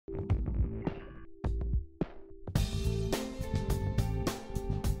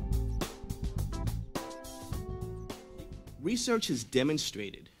Research has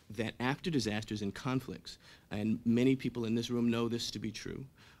demonstrated that after disasters and conflicts, and many people in this room know this to be true,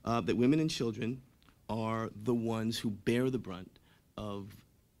 that women and children are the ones who bear the brunt of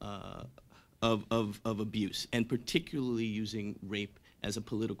abuse, and particularly using rape as a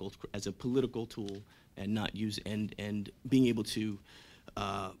political tool, and not use and being able to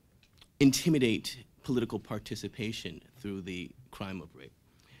intimidate political participation through the crime of rape.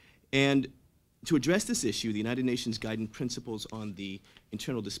 And to address this issue, the United Nations Guiding Principles on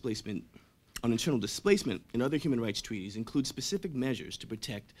internal displacement and other human rights treaties include specific measures to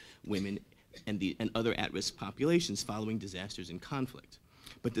protect women and other at-risk populations following disasters and conflict.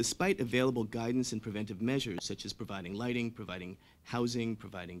 But despite available guidance and preventive measures, such as providing lighting, providing housing,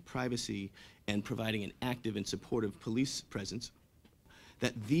 providing privacy, and providing an active and supportive police presence,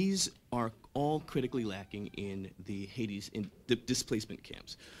 that these are all critically lacking in the displacement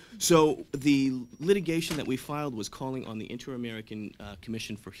camps. So the litigation that we filed was calling on the Inter-American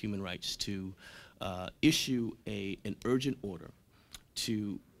Commission for Human Rights to issue an urgent order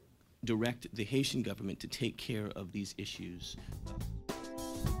to direct the Haitian government to take care of these issues.